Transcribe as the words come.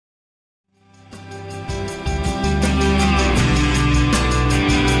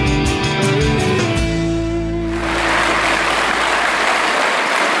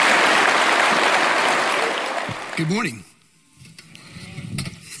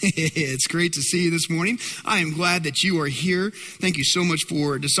It's great to see you this morning. I am glad that you are here. Thank you so much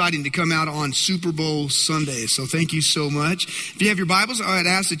for deciding to come out on Super Bowl Sunday. So thank you so much. If you have your Bibles, I'd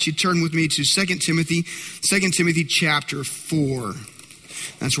ask that you turn with me to 2 Timothy chapter 4.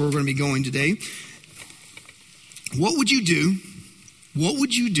 That's where we're going to be going today. What would you do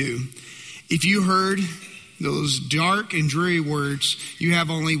if you heard those dark and dreary words, you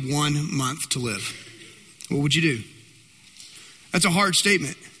have only 1 month to live? What would you do? That's a hard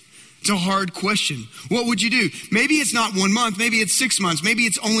statement. It's a hard question. What would you do? Maybe it's not 1 month. Maybe it's 6 months. Maybe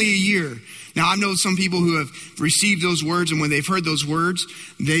it's only a year. Now, I know some people who have received those words, and when they've heard those words,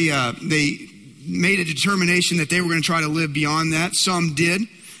 they made a determination that they were going to try to live beyond that. Some did,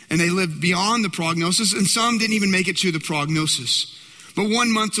 and they lived beyond the prognosis, and some didn't even make it to the prognosis. But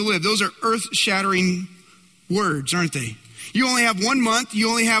 1 month to live, those are earth-shattering words, aren't they? You only have 1 month. You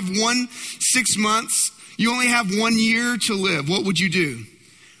only have 6 months. You only have 1 year to live. What would you do?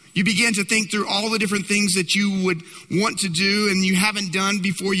 You begin to think through all the different things that you would want to do and you haven't done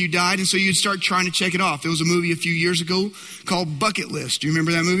before you died. And so you'd start trying to check it off. There was a movie a few years ago called Bucket List. Do you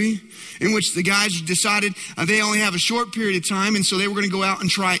remember that movie? In which the guys decided they only have a short period of time. And so they were going to go out and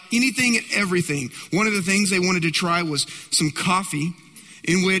try anything and everything. One of the things they wanted to try was some coffee,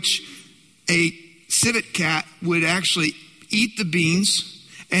 in which a civet cat would actually eat the beans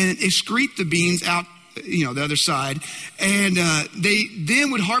and excrete the beans out, the other side. And they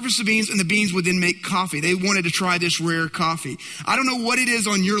then would harvest the beans, and the beans would then make coffee. They wanted to try this rare coffee. I don't know what it is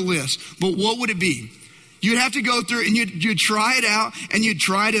on your list, but what would it be? You'd have to go through and you'd try it out, and you'd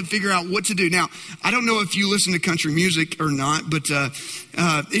try to figure out what to do. Now, I don't know if you listen to country music or not, but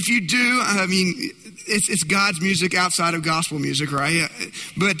if you do, it's God's music outside of gospel music, right?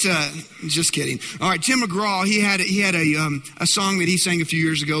 But just kidding. All right, Tim McGraw, he had a song that he sang a few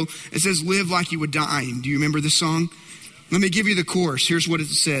years ago. It says, "Live like you were dying." Do you remember this song? Let me give you the chorus. Here's what it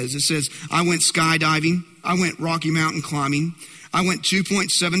says. It says, "I went skydiving. I went Rocky Mountain climbing. I went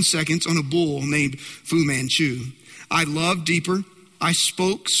 2.7 seconds on a bull named Fu Manchu. I loved deeper. I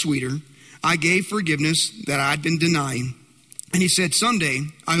spoke sweeter. I gave forgiveness that I'd been denying." And he said, "Someday,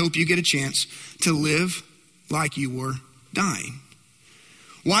 I hope you get a chance to live like you were dying."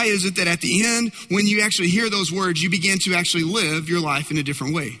 Why is it that at the end, when you actually hear those words, you begin to actually live your life in a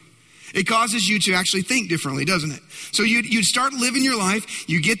different way? It causes you to actually think differently, doesn't it? So you start living your life,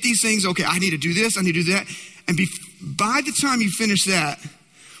 you get these things, okay, I need to do this, I need to do that. And by the time you finish that,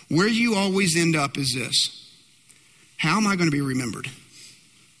 where you always end up is this: how am I going to be remembered?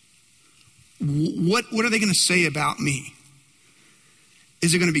 What are they going to say about me?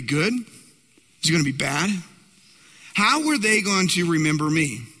 Is it going to be good? Is it going to be bad? How are they going to remember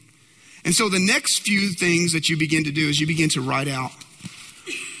me? And so the next few things that you begin to do is you begin to write out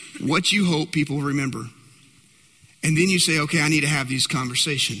what you hope people remember. And then you say, okay, I need to have these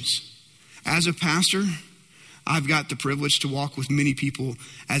conversations. As a pastor, I've got the privilege to walk with many people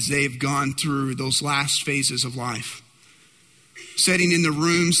as they've gone through those last phases of life. Sitting in the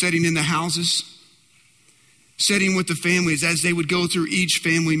rooms, sitting in the houses, sitting with the families as they would go through each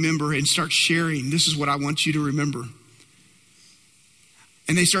family member and start sharing, "This is what I want you to remember."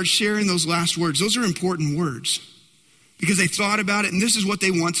 And they start sharing those last words. Those are important words because they thought about it, and this is what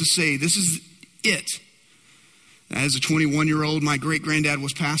they want to say. This is it. As a 21-year-old, my great-granddad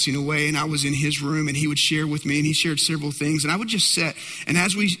was passing away, and I was in his room, and he would share with me, and he shared several things, and I would just sit. And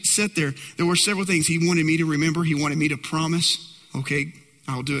as we sat there were several things he wanted me to remember. He wanted me to promise, "Okay,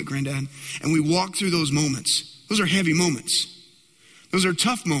 I'll do it, Granddad." And we walked through those moments. Those are heavy moments. Those are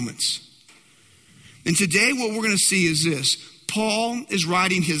tough moments. And today what we're going to see is this. Paul is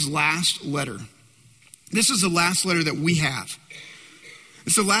writing his last letter. This is the last letter that we have.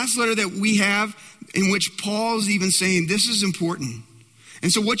 It's the last letter that we have in which Paul is even saying this is important.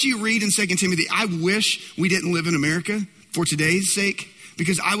 And so what you read in 2 Timothy, I wish we didn't live in America for today's sake,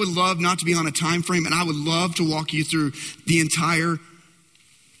 because I would love not to be on a time frame, and I would love to walk you through the entire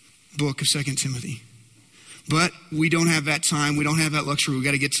book of 2 Timothy. But we don't have that time. We don't have that luxury. We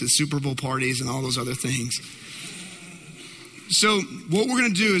got to get to the Super Bowl parties and all those other things. So what we're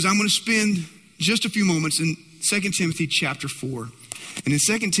going to do is I'm going to spend just a few moments in 2 Timothy chapter 4. And in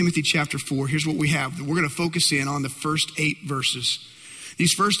 2 Timothy chapter 4, here's what we have. We're going to focus in on the first 8 verses.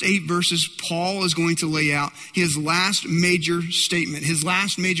 These first 8 verses, Paul is going to lay out his last major statement, his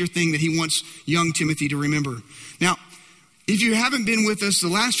last major thing that he wants young Timothy to remember. Now, if you haven't been with us, the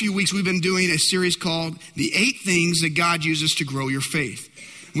last few weeks we've been doing a series called The 8 Things That God Uses to Grow Your Faith.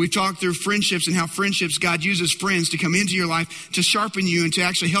 We've talked through friendships and how friendships, God uses friends to come into your life to sharpen you and to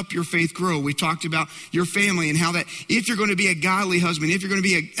actually help your faith grow. We've talked about your family and how that if you're going to be a godly husband, if you're going to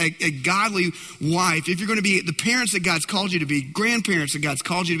be a godly wife, if you're going to be the parents that God's called you to be, grandparents that God's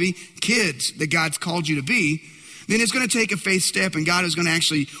called you to be, kids that God's called you to be, then it's going to take a faith step, and God is going to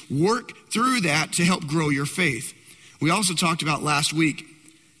actually work through that to help grow your faith. We also talked about last week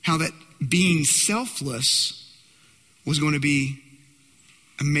how that being selfless was going to be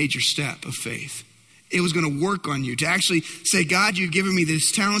a major step of faith. It was going to work on you to actually say, God, you've given me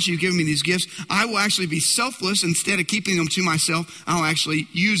these talents, you've given me these gifts. I will actually be selfless. Instead of keeping them to myself, I'll actually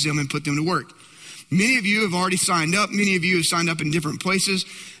use them and put them to work. Many of you have already signed up. Many of you have signed up in different places.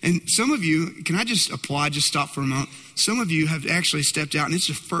 And some of you, can I just applaud, just stop for a moment? Some of you have actually stepped out and it's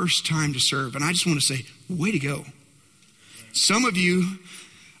your first time to serve. And I just want to say, way to go. Some of you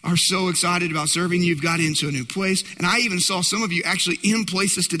are so excited about serving. You've got into a new place. And I even saw some of you actually in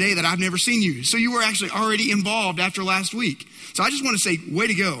places today that I've never seen you. So you were actually already involved after last week. So I just want to say, way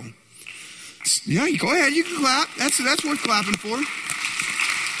to go. Yeah, you go ahead. You can clap. That's worth clapping for.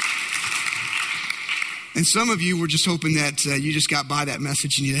 And some of you were just hoping that you just got by that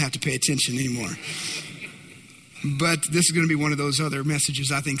message and you didn't have to pay attention anymore. But this is going to be one of those other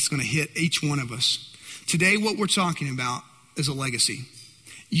messages I think is going to hit each one of us. Today, what we're talking about is a legacy.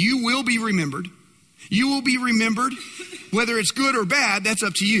 You will be remembered. You will be remembered. Whether it's good or bad, that's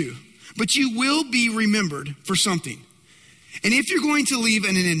up to you. But you will be remembered for something. And if you're going to leave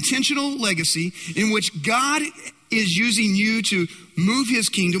an intentional legacy in which God is using you to move his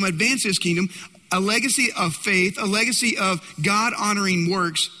kingdom, advance his kingdom, a legacy of faith, a legacy of God-honoring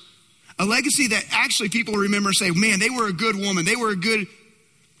works, a legacy that actually people remember and say, man, they were a good woman, they were a good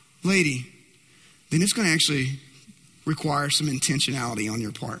lady, then it's going to actually require some intentionality on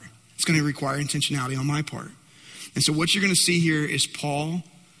your part. It's going to require intentionality on my part. And so what you're going to see here is Paul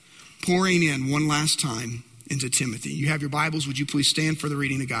pouring in one last time into Timothy. You have your Bibles. Would you please stand for the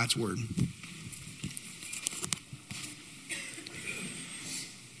reading of God's word?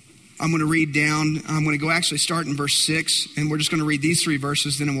 I'm going to read down. I'm going to go actually start in verse 6, and we're just going to read these 3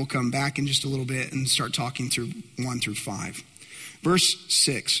 verses, then we'll come back in just a little bit and start talking through 1 through 5. Verse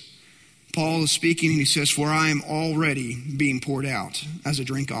 6. Paul is speaking and he says, for I am already being poured out as a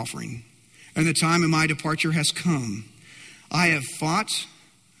drink offering, and the time of my departure has come. I have fought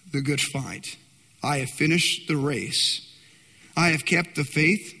the good fight. I have finished the race. I have kept the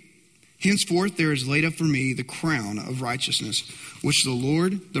faith. Henceforth there is laid up for me the crown of righteousness, which the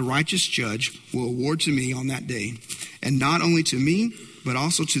Lord, the righteous judge, will award to me on that day. And not only to me, but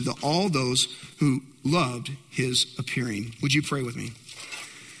also to all those who loved his appearing. Would you pray with me?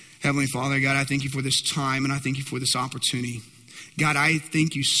 Heavenly Father, God, I thank you for this time and I thank you for this opportunity. God, I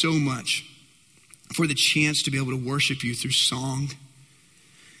thank you so much for the chance to be able to worship you through song.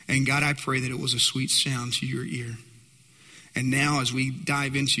 And God, I pray that it was a sweet sound to your ear. And now as we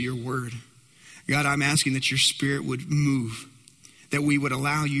dive into your word, God, I'm asking that your spirit would move, that we would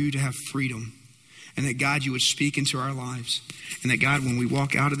allow you to have freedom, and that God, you would speak into our lives. And that God, when we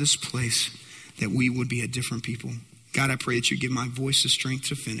walk out of this place, that we would be a different people. God, I pray that you give my voice the strength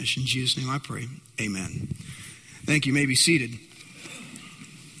to finish. In Jesus' name I pray. Amen. Thank you. You may be seated.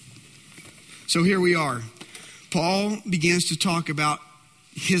 So here we are. Paul begins to talk about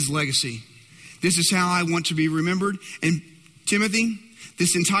his legacy. This is how I want to be remembered. And Timothy,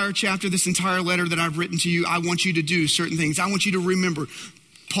 this entire chapter, this entire letter that I've written to you, I want you to do certain things. I want you to remember.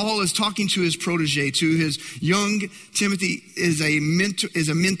 Paul is talking to his protege, to his young Timothy is a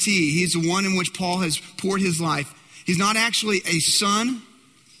mentee. He's the one in which Paul has poured his life. He's not actually a son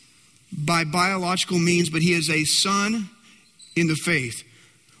by biological means, but he is a son in the faith.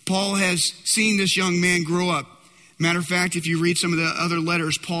 Paul has seen this young man grow up. Matter of fact, if you read some of the other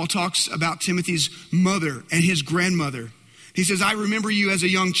letters, Paul talks about Timothy's mother and his grandmother. He says, I remember you as a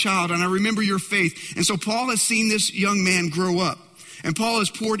young child and I remember your faith. And so Paul has seen this young man grow up. And Paul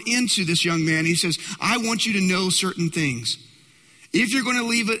has poured into this young man. He says, I want you to know certain things. If you're going to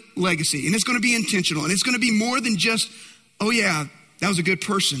leave a legacy, and it's going to be intentional, and it's going to be more than just, oh yeah, that was a good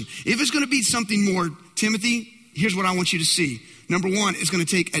person. If it's going to be something more, Timothy, here's what I want you to see. Number 1, it's going to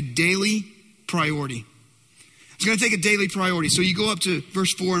take a daily priority. It's going to take a daily priority. So you go up to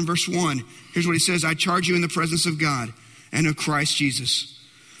verse 4 and verse 1. Here's what he says. I charge you in the presence of God and of Christ Jesus,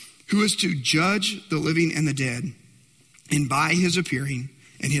 who is to judge the living and the dead, and by his appearing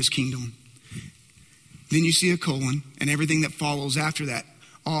and his kingdom. Then you see a colon, and everything that follows after that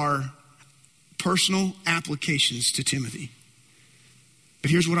are personal applications to Timothy.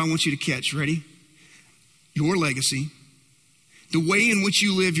 But here's what I want you to catch. Ready? Your legacy, the way in which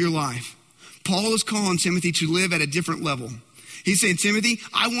you live your life. Paul is calling Timothy to live at a different level. He's saying, Timothy,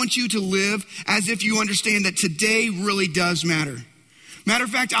 I want you to live as if you understand that today really does matter. Matter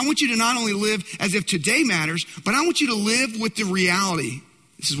of fact, I want you to not only live as if today matters, but I want you to live with the reality.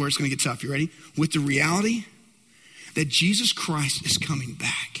 This is where it's going to get tough. You ready? With the reality that Jesus Christ is coming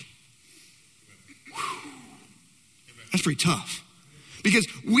back. Whew. That's pretty tough. Because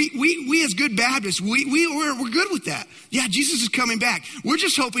we as good Baptists, we're good with that. Yeah, Jesus is coming back. We're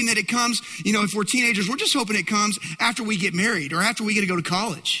just hoping that it comes, if we're teenagers, we're just hoping it comes after we get married or after we get to go to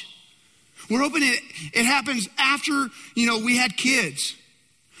college. We're hoping it happens after, we had kids.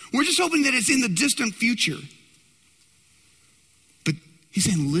 We're just hoping that it's in the distant future. But he's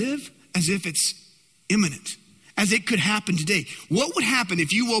saying live as if it's imminent, as it could happen today. What would happen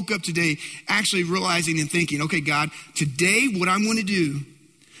if you woke up today actually realizing and thinking, okay, God, today what I'm going to do,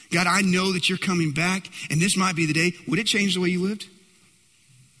 God, I know that you're coming back and this might be the day. Would it change the way you lived?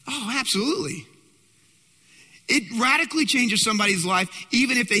 Oh, absolutely. It radically changes somebody's life,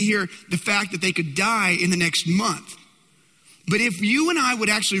 even if they hear the fact that they could die in the next month. But if you and I would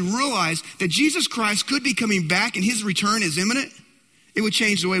actually realize that Jesus Christ could be coming back and his return is imminent, it would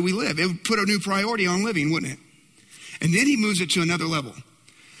change the way we live. It would put a new priority on living, wouldn't it? And then he moves it to another level.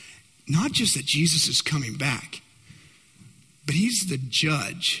 Not just that Jesus is coming back, but he's the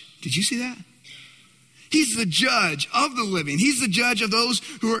judge. Did you see that? He's the judge of the living. He's the judge of those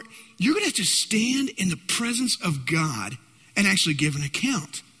who are... You're going to have to stand in the presence of God and actually give an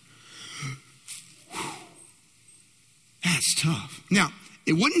account. Whew. That's tough. Now,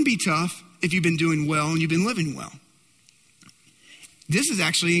 it wouldn't be tough if you've been doing well and you've been living well. This is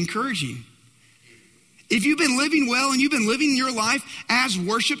actually encouraging. If you've been living well and you've been living your life as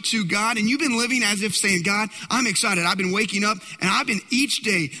worship to God and you've been living as if saying, God, I'm excited. I've been waking up and each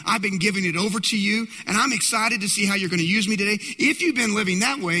day I've been giving it over to you and I'm excited to see how you're going to use me today. If you've been living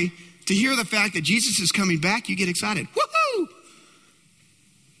that way, to hear the fact that Jesus is coming back, you get excited. Woohoo!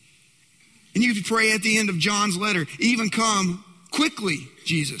 And you pray at the end of John's letter, even come quickly,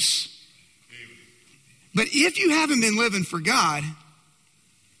 Jesus. But if you haven't been living for God,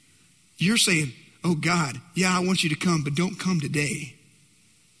 you're saying, oh God, yeah, I want you to come, but don't come today.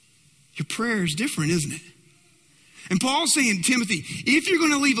 Your prayer is different, isn't it? And Paul's saying, Timothy, if you're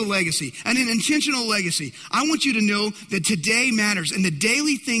going to leave a legacy, and an intentional legacy, I want you to know that today matters and the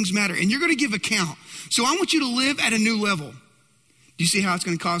daily things matter, and you're going to give account. So I want you to live at a new level. Do you see how it's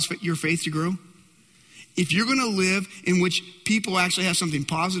going to cause your faith to grow? If you're going to live in which people actually have something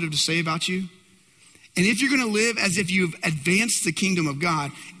positive to say about you, and if you're going to live as if you've advanced the kingdom of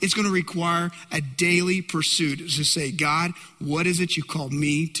God, it's going to require a daily pursuit to say, God, what is it you called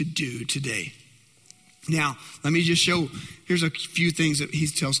me to do today? Now, let me just show, here's a few things that he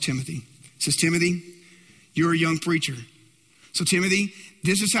tells Timothy. He says, Timothy, you're a young preacher. So Timothy,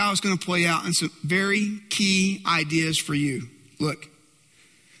 this is how it's going to play out and some very key ideas for you. Look,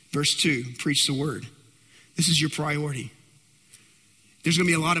 verse 2, preach the word. This is your priority. There's going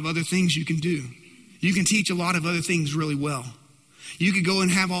to be a lot of other things you can do. You can teach a lot of other things really well. You could go and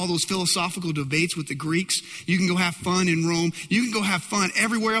have all those philosophical debates with the Greeks. You can go have fun in Rome. You can go have fun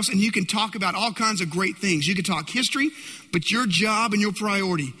everywhere else, and you can talk about all kinds of great things. You can talk history, but your job and your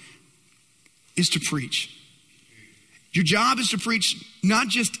priority is to preach. Your job is to preach not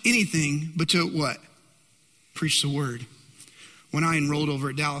just anything, but to what? Preach the word. When I enrolled over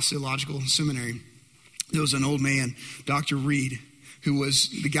at Dallas Theological Seminary, there was an old man, Dr. Reed, who was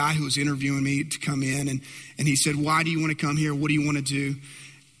the guy who was interviewing me to come in. And he said, why do you want to come here? What do you want to do?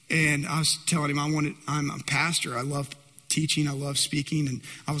 And I was telling him, I'm a pastor. I love teaching. I love speaking. And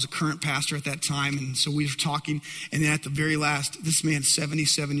I was a current pastor at that time. And so we were talking. And then at the very last, this man's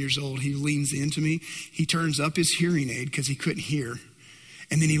 77 years old. He leans into me. He turns up his hearing aid because he couldn't hear.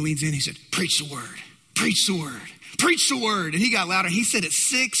 And then he leans in. He said, preach the word. Preach the word. Preach the word. And he got louder. He said it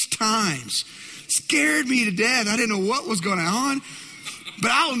 6 times. Scared me to death. I didn't know what was going on. But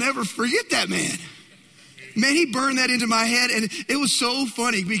I will never forget that man. Man, he burned that into my head. And it was so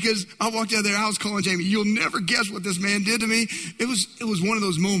funny because I walked out there. I was calling Jamie. You'll never guess what this man did to me. It was one of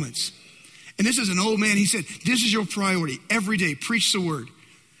those moments. And this is an old man. He said, this is your priority. Every day, preach the word.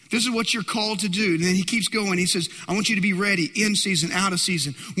 This is what you're called to do. And then he keeps going. He says, I want you to be ready in season, out of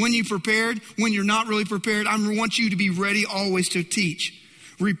season. When you're prepared, when you're not really prepared, I want you to be ready always to teach,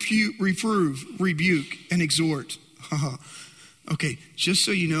 reprove, rebuke, and exhort. Okay, just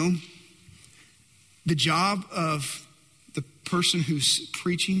so you know, the job of the person who's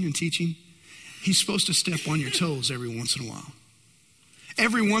preaching and teaching, he's supposed to step on your toes every once in a while.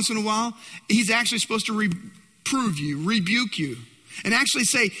 Every once in a while, he's actually supposed to reprove you, rebuke you, and actually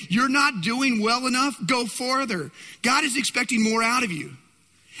say, you're not doing well enough, go further. God is expecting more out of you.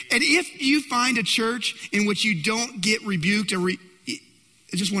 And if you find a church in which you don't get rebuked, I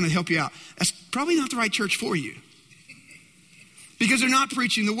just want to help you out. That's probably not the right church for you. Because they're not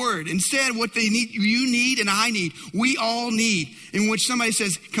preaching the word. Instead, what they need, you need and I need, we all need, in which somebody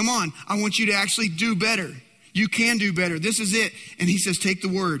says, come on, I want you to actually do better. You can do better. This is it. And he says, take the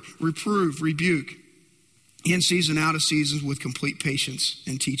word, reprove, rebuke, in season, out of seasons, with complete patience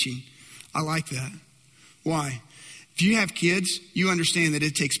and teaching. I like that. Why? If you have kids, you understand that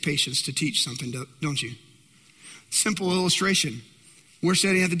it takes patience to teach something, don't you? Simple illustration. We're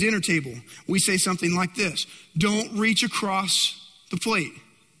sitting at the dinner table. We say something like this. Don't reach across the plate.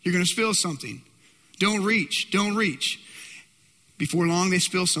 You're going to spill something. Don't reach. Before long, they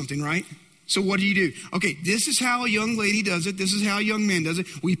spill something, right? So what do? Okay, this is how a young lady does it. This is how a young man does it.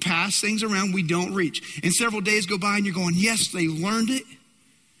 We pass things around. We don't reach. And several days go by and you're going, yes, they learned it.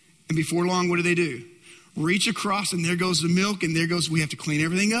 And before long, what do? Reach across and there goes the milk and there goes, we have to clean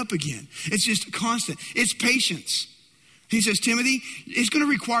everything up again. It's just constant. It's patience. He says, Timothy, it's going to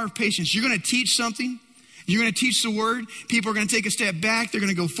require patience. You're going to teach something. You're going to teach the word. People are going to take a step back. They're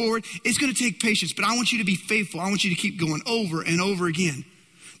going to go forward. It's going to take patience, but I want you to be faithful. I want you to keep going over and over again.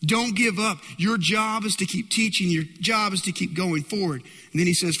 Don't give up. Your job is to keep teaching. Your job is to keep going forward. And then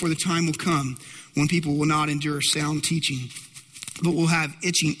he says, for the time will come when people will not endure sound teaching, but will have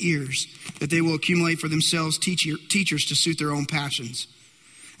itching ears, that they will accumulate for themselves teachers to suit their own passions,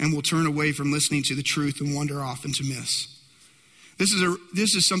 and will turn away from listening to the truth and wander off into myths. This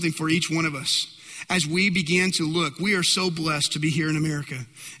is something for each one of us. As we begin to look, we are so blessed to be here in America,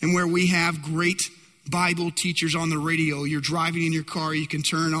 and where we have great Bible teachers on the radio. You're driving in your car, you can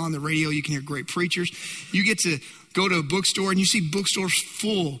turn on the radio, you can hear great preachers. You get to go to a bookstore and you see bookstores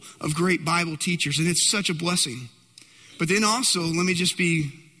full of great Bible teachers, and it's such a blessing. But then also, let me just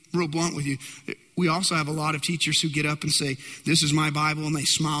be real blunt with you. We also have a lot of teachers who get up and say, this is my Bible, and they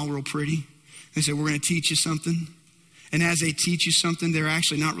smile real pretty. They say, we're going to teach you something. And as they teach you something, they're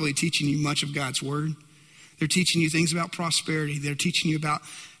actually not really teaching you much of God's word. They're teaching you things about prosperity. They're teaching you about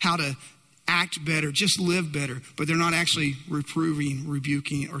how to act better, just live better. But they're not actually reproving,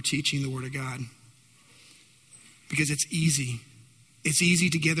 rebuking, or teaching the word of God. Because it's easy. It's easy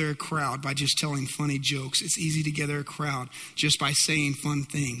to gather a crowd by just telling funny jokes. It's easy to gather a crowd just by saying fun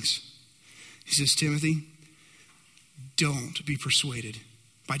things. He says, Timothy, don't be persuaded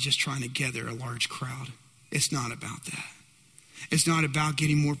by just trying to gather a large crowd. It's not about that. It's not about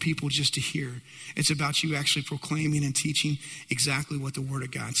getting more people just to hear. It's about you actually proclaiming and teaching exactly what the word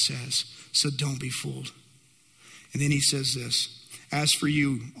of God says. So don't be fooled. And then he says this, as for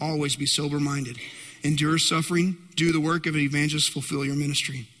you, always be sober-minded. Endure suffering, do the work of an evangelist, fulfill your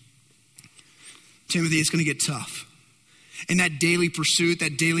ministry. Timothy, it's going to get tough. And that daily pursuit,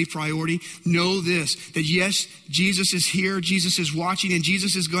 that daily priority, know this, that yes, Jesus is here, Jesus is watching, and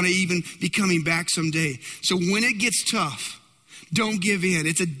Jesus is going to even be coming back someday. So when it gets tough, don't give in.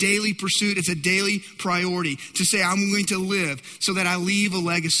 It's a daily pursuit. It's a daily priority to say, I'm going to live so that I leave a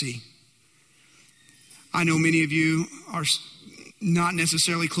legacy. I know many of you are not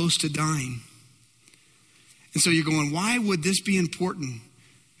necessarily close to dying. And so you're going, why would this be important?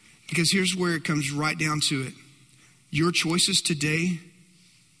 Because here's where it comes right down to it. Your choices today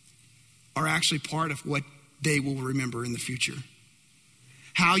are actually part of what they will remember in the future.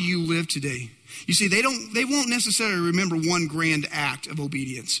 How you live today. You see, they won't necessarily remember one grand act of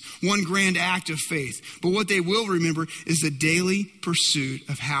obedience, one grand act of faith. But what they will remember is the daily pursuit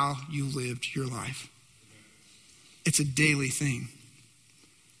of how you lived your life. It's a daily thing.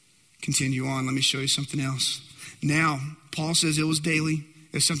 Continue on. Let me show you something else. Now, Paul says it was daily.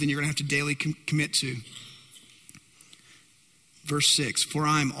 It's something you're going to have to daily commit to. Verse 6, for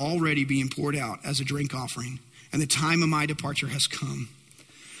I am already being poured out as a drink offering, and the time of my departure has come.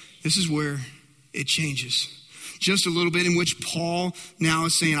 This is where it changes. Just a little bit, in which Paul now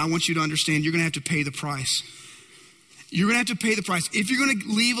is saying, I want you to understand you're going to have to pay the price. You're going to have to pay the price. If you're going to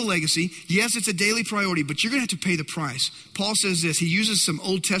leave a legacy, yes, it's a daily priority, but you're going to have to pay the price. Paul says this. He uses some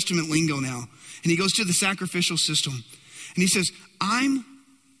Old Testament lingo now, and he goes to the sacrificial system. And he says, I'm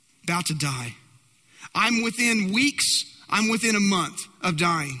about to die. I'm within weeks, I'm within a month of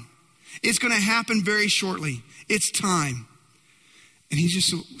dying. It's going to happen very shortly. It's time. And he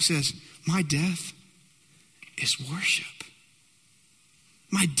just says, my death is worship.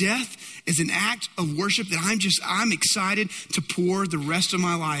 My death is an act of worship that I'm excited to pour the rest of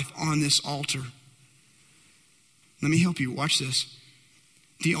my life on this altar. Let me help you. Watch this.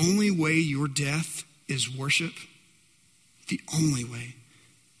 The only way your death is worship, the only way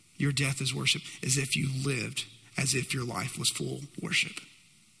your death is worship is if you lived as if your life was full worship.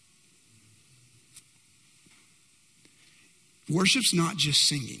 Worship's not just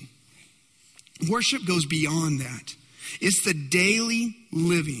singing. Worship goes beyond that. It's the daily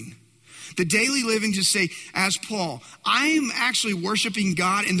living. The daily living to say, as Paul, I am actually worshiping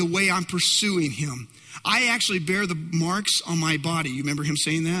God in the way I'm pursuing him. I actually bear the marks on my body. You remember him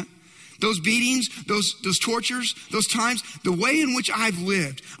saying that? Those beatings, those tortures, those times, the way in which I've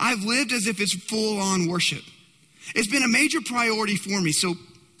lived as if it's full-on worship. It's been a major priority for me. So,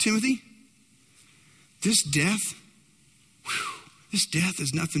 Timothy, this death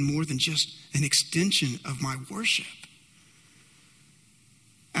is nothing more than just an extension of my worship.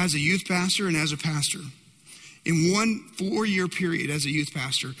 As a youth pastor and as a pastor, in one 4-year period as a youth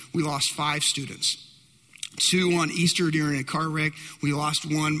pastor, we lost 5 students. 2 on Easter during a car wreck. We lost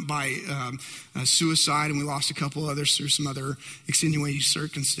 1 by suicide, and we lost a couple others through some other extenuating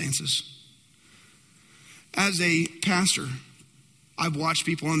circumstances. As a pastor, I've watched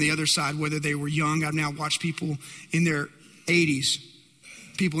people on the other side, whether they were young. I've now watched people in their 80s,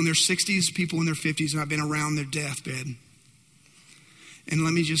 people in their 60s, people in their 50s, and I've been around their deathbed. And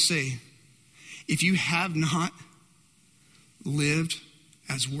let me just say, if you have not lived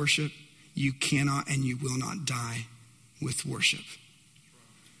as worship, you cannot and you will not die with worship.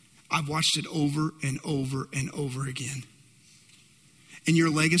 I've watched it over and over and over again. And your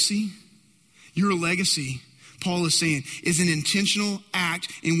legacy, Paul is saying, is an intentional act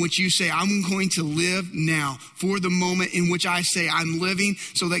in which you say, I'm going to live now for the moment in which I say I'm living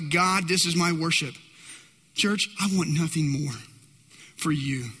so that God, this is my worship. Church, I want nothing more for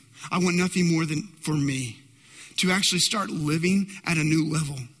you. I want nothing more than for me to actually start living at a new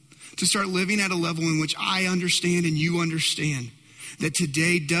level. To start living at a level in which I understand and you understand that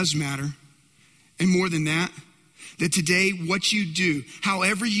today does matter. And more than that today what you do,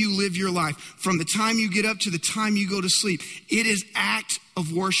 however you live your life, from the time you get up to the time you go to sleep, it is act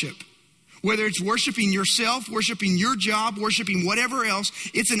of worship. Whether it's worshiping yourself, worshiping your job, worshiping whatever else,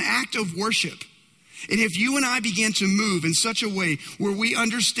 it's an act of worship. And if you and I begin to move in such a way where we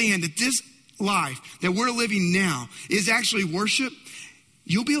understand that this life that we're living now is actually worship,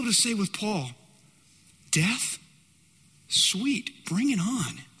 you'll be able to say with Paul, death, sweet, bring it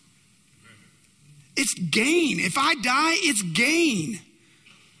on. It's gain. If I die, it's gain.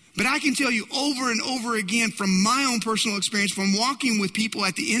 But I can tell you over and over again from my own personal experience, from walking with people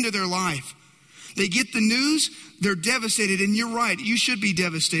at the end of their life, they get the news, they're devastated. And you're right, you should be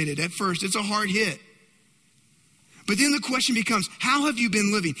devastated at first. It's a hard hit. But then the question becomes, how have you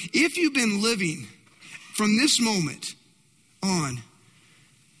been living? If you've been living from this moment on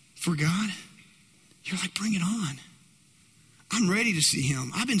for God, you're like, bring it on. I'm ready to see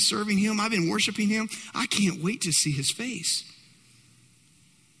him. I've been serving him. I've been worshiping him. I can't wait to see his face.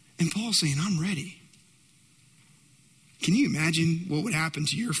 And Paul's saying, I'm ready. Can you imagine what would happen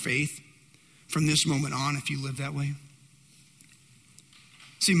to your faith from this moment on if you live that way?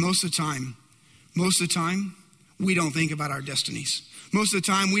 See, most of the time, we don't think about our destinies. Most of the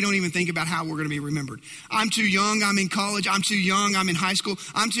time, we don't even think about how we're going to be remembered. I'm too young. I'm in college. I'm too young. I'm in high school.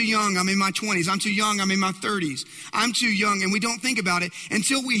 I'm too young. I'm in my 20s. I'm too young. I'm in my 30s. I'm too young. And we don't think about it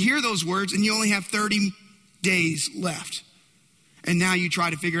until we hear those words and you only have 30 days left. And now you try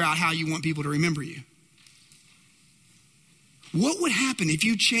to figure out how you want people to remember you. What would happen if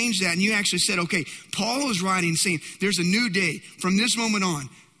you changed that and you actually said, okay, Paul was writing saying there's a new day from this moment on.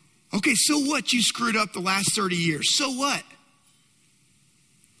 Okay, so what? You screwed up the last 30 years. So what?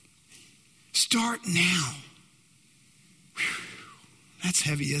 Start now. Whew. That's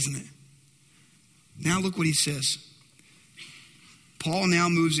heavy, isn't it? Now look what he says. Paul now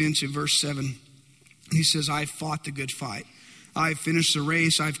moves into verse 7. He says, I fought the good fight. I have finished the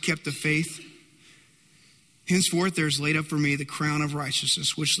race. I've kept the faith. Henceforth, there is laid up for me the crown of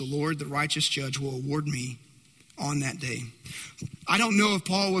righteousness, which the Lord, the righteous judge, will award me on that day. I don't know if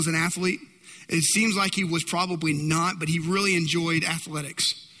Paul was an athlete. It seems like he was probably not, but he really enjoyed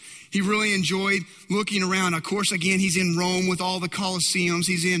athletics. He really enjoyed looking around. Of course, again, he's in Rome with all the Colosseums.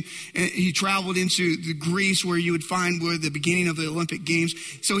 He traveled into the Greece where you would find where the beginning of the Olympic Games.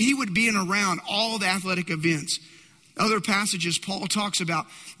 So he would be in around all the athletic events. Other passages, Paul talks about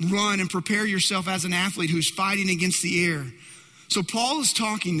run and prepare yourself as an athlete who's fighting against the air. So Paul is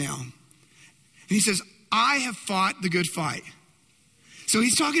talking now. And he says, I have fought the good fight. So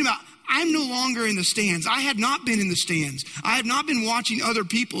he's talking about, I'm no longer in the stands. I had not been in the stands. I had not been watching other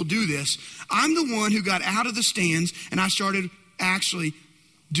people do this. I'm the one who got out of the stands and I started actually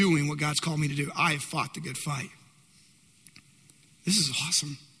doing what God's called me to do. I have fought the good fight. This is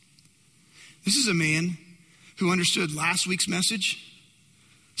awesome. This is a man who understood last week's message.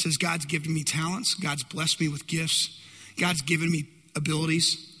 Says God's given me talents. God's blessed me with gifts. God's given me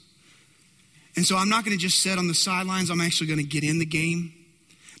abilities. And so I'm not going to just sit on the sidelines. I'm actually going to get in the game.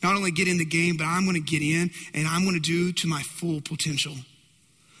 Not only get in the game, but I'm going to get in and I'm going to do to my full potential.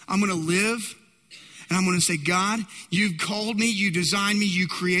 I'm going to live and I'm going to say, God, you've called me, you designed me, you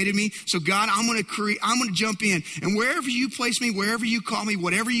created me. So God, I'm going to jump in. And wherever you place me, wherever you call me,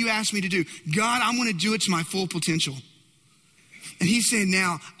 whatever you ask me to do, God, I'm going to do it to my full potential. And he's saying,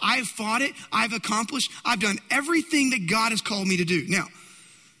 now, I've fought it, I've accomplished, I've done everything that God has called me to do. Now,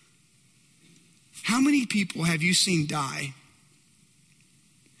 how many people have you seen die?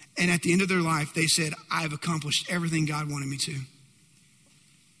 And at the end of their life, they said, I've accomplished everything God wanted me to.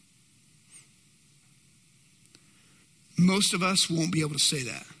 Most of us won't be able to say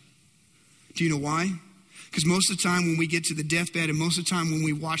that. Do you know why? Because most of the time when we get to the deathbed and most of the time when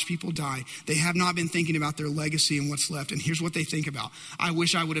we watch people die, they have not been thinking about their legacy and what's left. And here's what they think about. I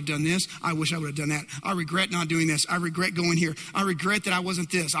wish I would have done this. I wish I would have done that. I regret not doing this. I regret going here. I regret that I wasn't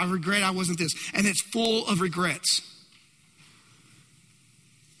this. I regret I wasn't this. And it's full of regrets.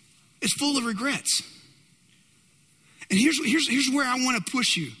 It's full of regrets. And here's where I want to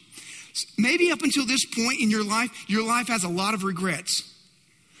push you. Maybe up until this point in your life has a lot of regrets.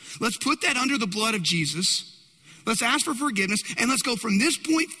 Let's put that under the blood of Jesus. Let's ask for forgiveness. And let's go from this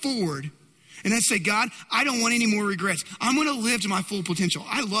point forward. And let's say, God, I don't want any more regrets. I'm going to live to my full potential.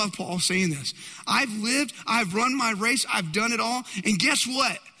 I love Paul saying this. I've lived. I've run my race. I've done it all. And guess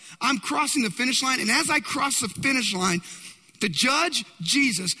what? I'm crossing the finish line. And as I cross the finish line, the judge,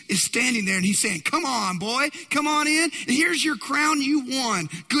 Jesus, is standing there and he's saying, come on, boy, come on in. And here's your crown. You won.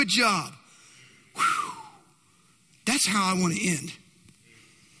 Good job. Whew. That's how I want to end.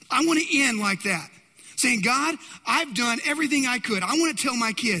 I want to end like that. Saying, God, I've done everything I could. I want to tell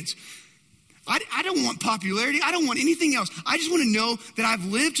my kids, I don't want popularity. I don't want anything else. I just want to know that I've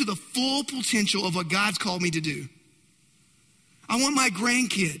lived to the full potential of what God's called me to do. I want my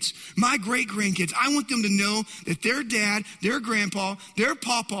grandkids, my great-grandkids, I want them to know that their dad, their grandpa, their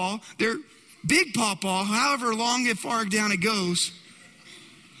pawpaw, their big pawpaw, however long and far down it goes,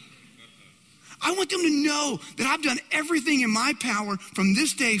 I want them to know that I've done everything in my power from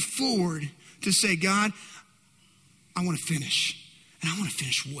this day forward to say, God, I want to finish, and I want to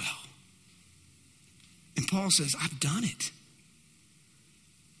finish well. And Paul says, I've done it.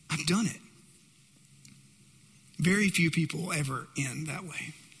 I've done it. Very few people ever end that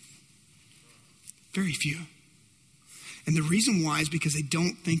way. Very few. And the reason why is because they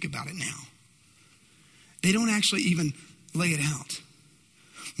don't think about it now. They don't actually even lay it out.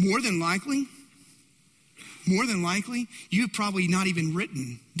 More than likely, you've probably not even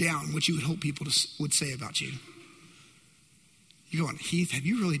written down what you would hope people would say about you. You're going, Heath, have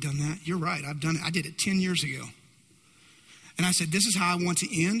you really done that? You're right, I've done it. I did it 10 years ago. And I said, this is how I want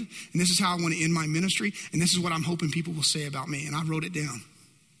to end, and this is how I want to end my ministry, and this is what I'm hoping people will say about me. And I wrote it down.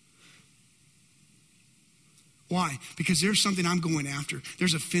 Why? Because there's something I'm going after.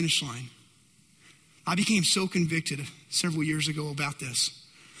 There's a finish line. I became so convicted several years ago about this.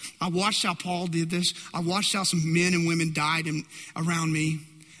 I watched how Paul did this. I watched how some men and women died around me.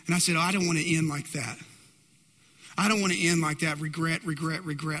 And I said, I don't want to end like that. I don't want to end like that. Regret.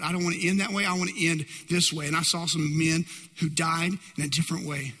 I don't want to end that way. I want to end this way. And I saw some men who died in a different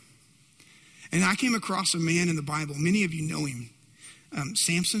way. And I came across a man in the Bible. Many of you know him.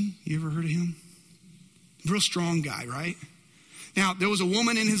 Samson, you ever heard of him? Real strong guy, right? Now, there was a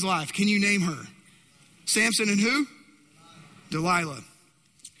woman in his life. Can you name her? Samson and who? Delilah.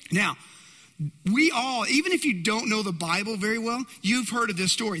 Now, we all, even if you don't know the Bible very well, you've heard of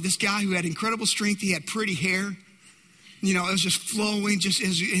this story. This guy who had incredible strength. He had pretty hair. You know, it was just flowing, just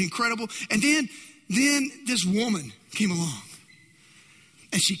incredible. And then this woman came along.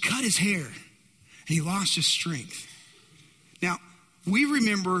 And she cut his hair. And he lost his strength. Now, we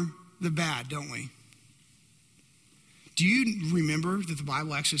remember the bad, don't we? Do you remember that the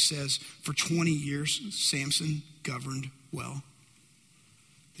Bible actually says for 20 years, Samson governed well?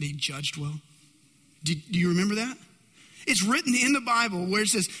 That he judged well? Do you remember that? It's written in the Bible where it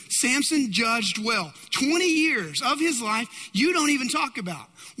says Samson judged well. 20 years of his life you don't even talk about.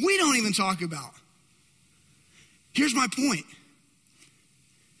 We don't even talk about. Here's my point.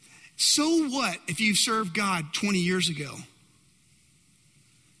 So what if you served God 20 years ago?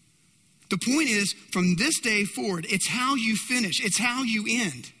 The point is, from this day forward, it's how you finish. It's how you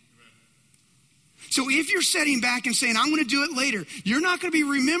end. So if you're sitting back and saying, I'm going to do it later, you're not going to be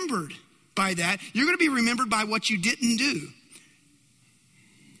remembered by that. You're going to be remembered by what you didn't do.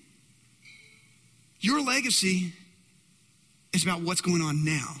 Your legacy is about what's going on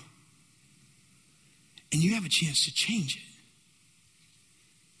now. And you have a chance to change it.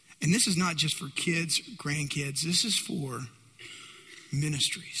 And this is not just for kids, grandkids. This is for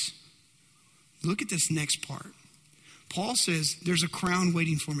ministries. Look at this next part. Paul says, there's a crown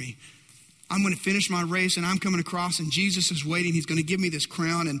waiting for me. I'm going to finish my race and I'm coming across and Jesus is waiting. He's going to give me this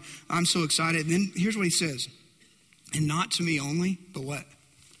crown and I'm so excited. And then here's what he says. And not to me only, but what?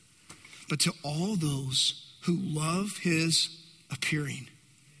 But to all those who love his appearing.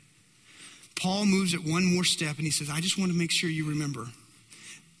 Paul moves it one more step and he says, I just want to make sure you remember.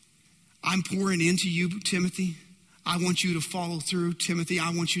 I'm pouring into you, Timothy. I want you to follow through, Timothy.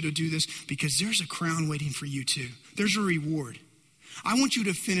 I want you to do this because there's a crown waiting for you too. There's a reward. I want you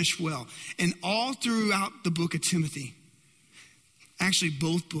to finish well. And all throughout the book of Timothy, actually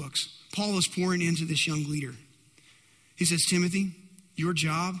both books, Paul is pouring into this young leader. He says, Timothy, your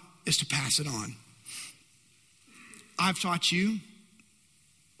job is to pass it on. I've taught you.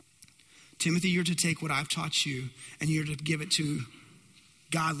 Timothy, you're to take what I've taught you and you're to give it to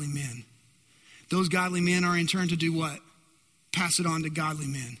godly men. Those godly men are in turn to do what? Pass it on to godly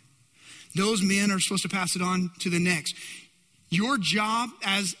men. Those men are supposed to pass it on to the next. Your job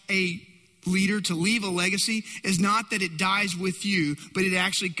as a leader to leave a legacy is not that it dies with you, but it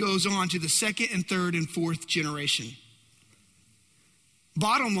actually goes on to the second and third and fourth generation.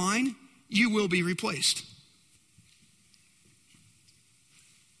 Bottom line, you will be replaced.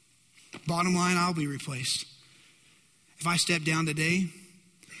 Bottom line, I'll be replaced. If I step down today,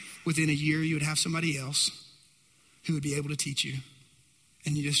 within a year, you would have somebody else who would be able to teach you.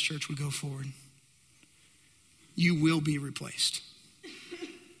 And this church would go forward. You will be replaced.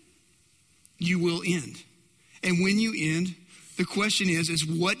 You will end. And when you end, the question is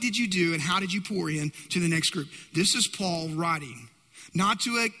what did you do and how did you pour in to the next group? This is Paul writing, not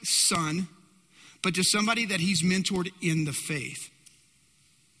to a son, but to somebody that he's mentored in the faith.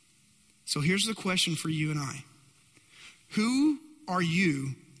 So here's the question for you and I. Who are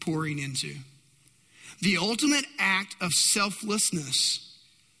you pouring into? The ultimate act of selflessness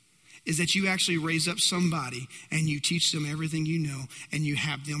is that you actually raise up somebody and you teach them everything you know and you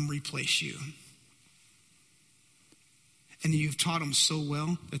have them replace you. And then you've taught them so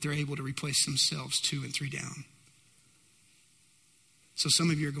well that they're able to replace themselves 2 and 3 down. So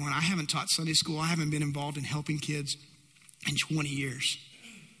some of you are going, I haven't taught Sunday school. I haven't been involved in helping kids in 20 years.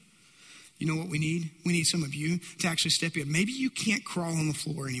 You know what we need? We need some of you to actually step in. Maybe you can't crawl on the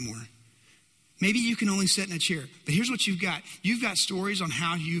floor anymore. Maybe you can only sit in a chair. But here's what you've got. You've got stories on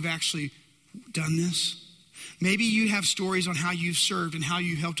how you've actually done this. Maybe you have stories on how you've served and how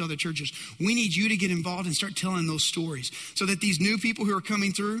you've helped other churches. We need you to get involved and start telling those stories so that these new people who are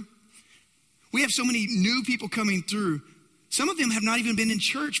coming through, we have so many new people coming through. Some of them have not even been in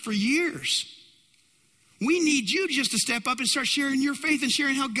church for years. We need you just to step up and start sharing your faith and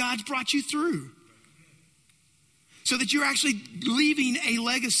sharing how God's brought you through. So that you're actually leaving a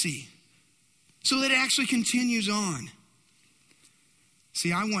legacy. So that it actually continues on.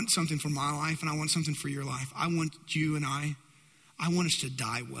 See, I want something for my life and I want something for your life. I want you and I want us to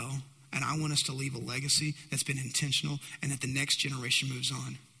die well. And I want us to leave a legacy that's been intentional and that the next generation moves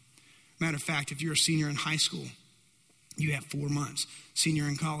on. Matter of fact, if you're a senior in high school, you have 4 months. Senior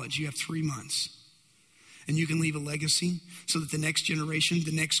in college, you have 3 months. And you can leave a legacy so that the next generation,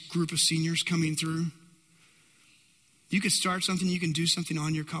 the next group of seniors coming through, you can start something, you can do something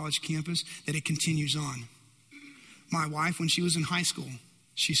on your college campus that it continues on. My wife, when she was in high school,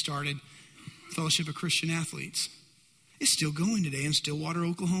 she started Fellowship of Christian Athletes. It's still going today in Stillwater,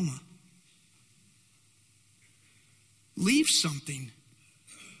 Oklahoma. Leave something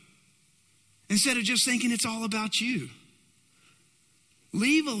instead of just thinking it's all about you.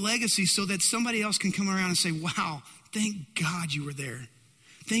 Leave a legacy so that somebody else can come around and say, wow, thank God you were there.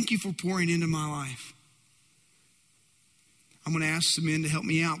 Thank you for pouring into my life. I'm going to ask some men to help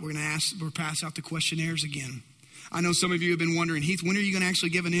me out. We're going to pass out the questionnaires again. I know some of you have been wondering, Heath, when are you going to actually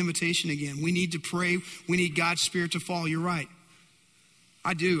give an invitation again? We need to pray. We need God's Spirit to fall. You're right.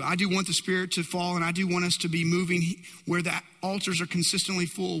 I do. I do want the Spirit to fall, and I do want us to be moving where the altars are consistently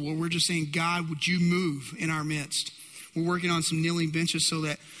full, where we're just saying, God, would you move in our midst? We're working on some kneeling benches so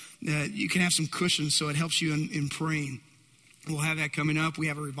that you can have some cushions so it helps you in praying. We'll have that coming up. We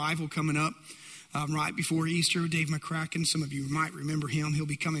have a revival coming up right before Easter. Dave McCracken, some of you might remember him. He'll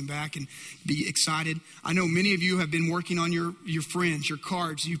be coming back and be excited. I know many of you have been working on your friends, your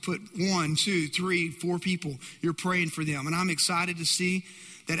cards. You put 1, 2, 3, 4 people. You're praying for them. And I'm excited to see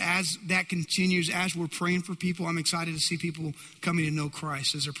that as that continues, as we're praying for people, I'm excited to see people coming to know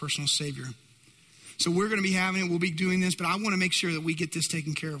Christ as their personal Savior. So we're going to be having it. We'll be doing this, but I want to make sure that we get this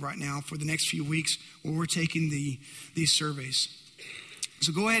taken care of right now for the next few weeks where we're taking these surveys.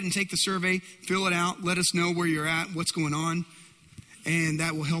 So go ahead and take the survey, fill it out, let us know where you're at, what's going on, and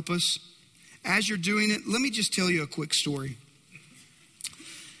that will help us. As you're doing it, let me just tell you a quick story.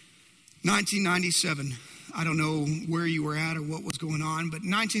 1997. I don't know where you were at or what was going on, but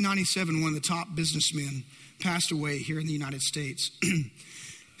 1997, one of the top businessmen passed away here in the United States.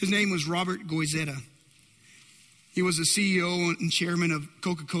 His name was Robert Goizueta. He was the CEO and chairman of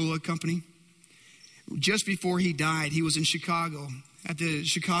Coca-Cola Company. Just before he died, he was in Chicago at the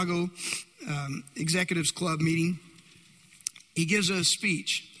Chicago Executives Club meeting. He gives a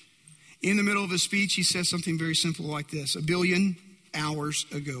speech. In the middle of his speech, he says something very simple like this: 1 billion hours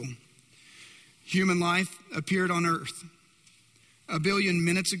ago, human life appeared on earth. 1 billion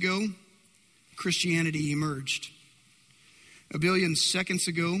minutes ago, Christianity emerged. 1 billion seconds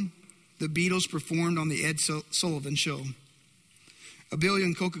ago, the Beatles performed on the Ed Sullivan Show. 1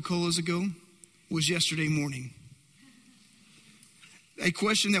 billion Coca-Colas ago was yesterday morning. A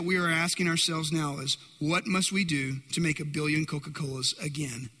question that we are asking ourselves now is, what must we do to make 1 billion Coca-Colas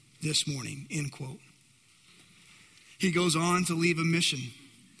again this morning? End quote. He goes on to leave a mission.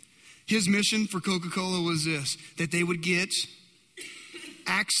 His mission for Coca-Cola was this: that they would get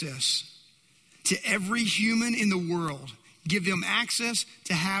access to every human in the world, give them access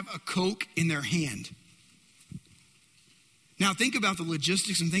to have a Coke in their hand. Now think about the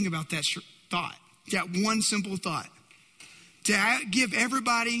logistics and think about that thought, that one simple thought. To give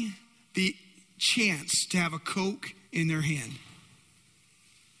everybody the chance to have a Coke in their hand.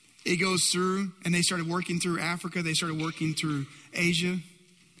 It goes through, and they started working through Africa, they started working through Asia,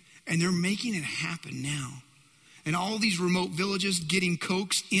 and they're making it happen now. And all these remote villages getting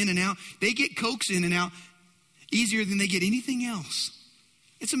Cokes in and out. They get Cokes in and out easier than they get anything else.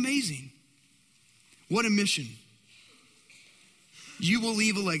 It's amazing. What a mission. You will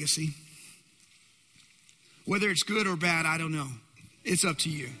leave a legacy. Whether it's good or bad, I don't know. It's up to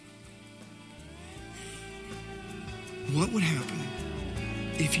you. What would happen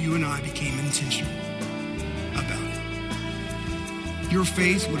if you and I became intentional about it? Your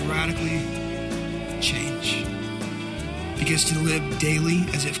faith would radically change. Because to live daily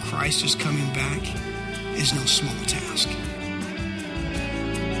as if Christ is coming back is no small task.